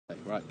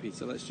Right,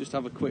 Peter, let's just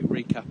have a quick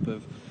recap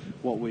of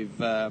what we've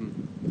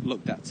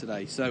looked at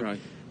today. So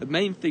the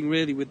main thing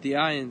really with the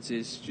irons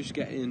is just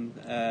getting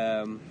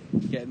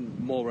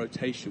more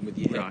rotation with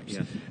your hips,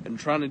 and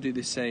trying to do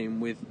the same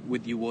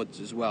with your woods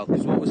as well,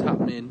 because what was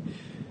happening,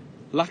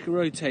 lack of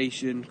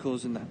rotation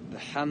causing the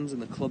hands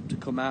and the club to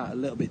come out a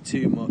little bit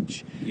too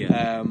much,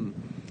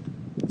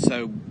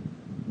 so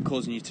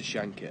causing you to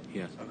shank it.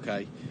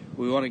 Okay,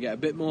 we want to get a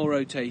bit more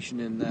rotation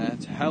in there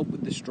to help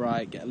with the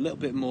strike, get a little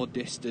bit more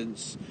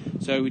distance.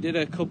 So we did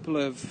a couple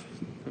of,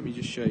 let me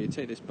just show you,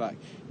 take this back,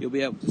 you'll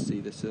be able to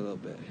see this a little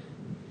bit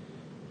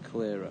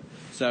clearer.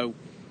 So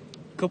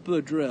a couple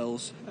of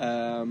drills,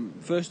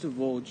 first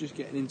of all just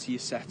getting into your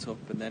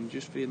setup and then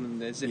just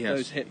feeling as if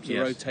those hips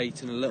are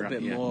rotating a little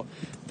bit more.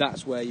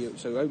 That's where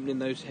so opening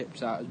those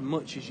hips out as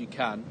much as you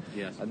can,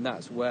 and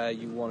that's where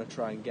you want to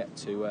try and get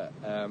to at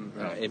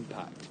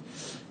impact.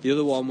 The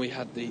other one, we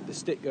had the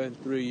stick going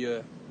through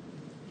your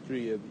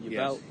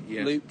belt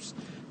loops,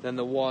 then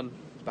the one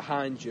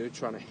behind you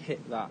trying to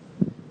hit that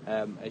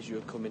as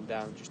you're coming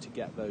down, just to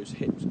get those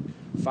hips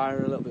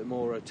firing a little bit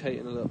more,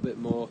 rotating a little bit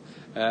more,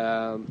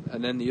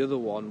 and then the other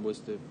one was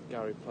the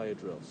Gary player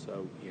drill.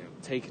 So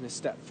taking a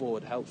step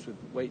forward helps with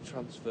weight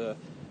transfer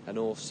and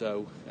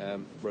also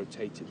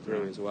rotating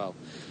through as well.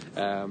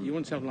 You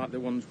wouldn't have like the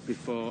ones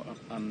before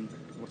and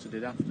what I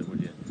did after,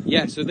 would you?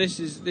 Yeah, so this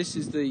is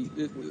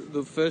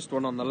the first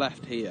one on the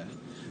left here.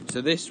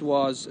 So this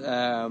was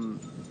on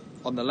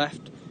the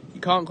left. You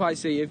can't quite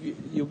see,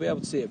 you'll be able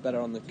to see it better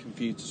on the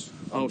computers.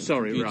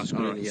 Screen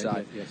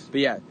inside.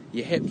 But yeah,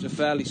 your hips are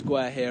fairly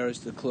square here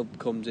as the club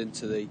comes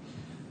into the,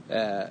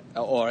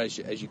 or as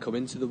you come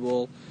into the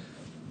ball.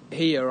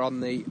 Here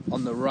on the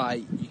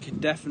right, you can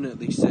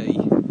definitely see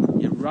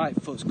your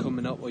right foot's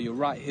coming up, or your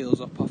right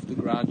heel's up off the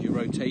ground. You're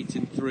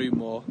rotating through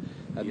more,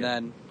 and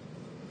then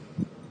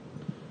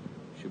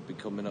should be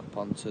coming up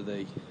onto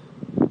the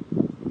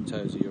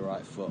toes of your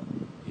right foot.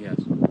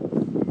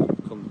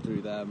 Come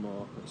through there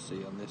more. Let's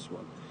see on this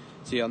one.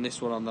 See on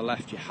this one on the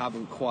left, you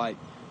haven't quite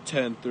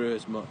turned through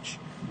as much.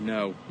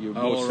 No. You're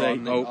more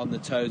on the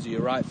toes of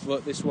your right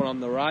foot. This one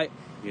on the right.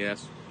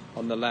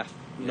 On the left,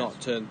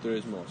 not turned through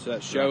as much. So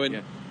that's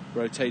showing.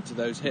 Rotated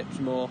those hips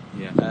more.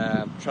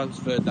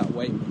 Transferred that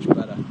weight much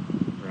better.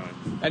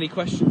 Any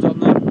questions on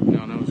that?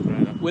 No, it's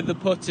great. With the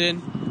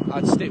putting,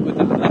 I'd stick with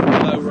that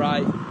left low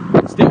right.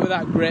 Stick with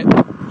that grip.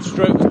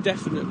 Stroke's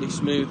definitely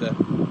smoother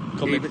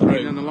coming through.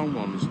 Even on the long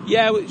ones?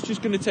 Yeah, well, it's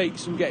just going to take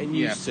some getting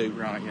used to.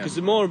 Because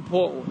the more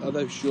important are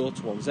those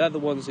shorter ones. They're the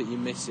ones that you're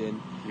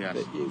missing.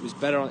 It was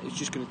better on. It's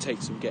just going to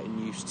take some getting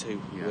used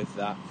to with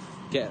that.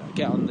 Get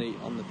on the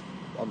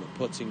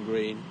putting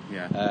green.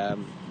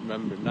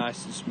 Remember,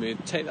 nice and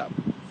smooth. Take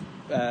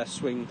that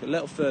swing a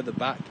little further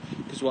back,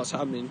 because what's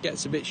happening, it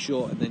gets a bit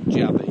short and then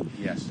jabby.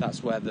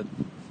 That's where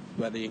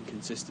the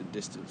inconsistent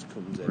distance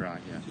comes in.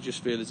 So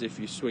just feel as if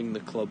you swing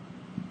the club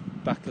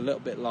back a little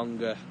bit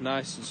longer,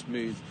 nice and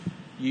smooth,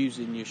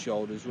 using your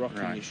shoulders,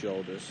 rocking your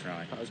shoulders.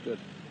 That was good.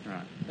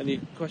 Any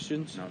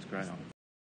questions? No, it's great.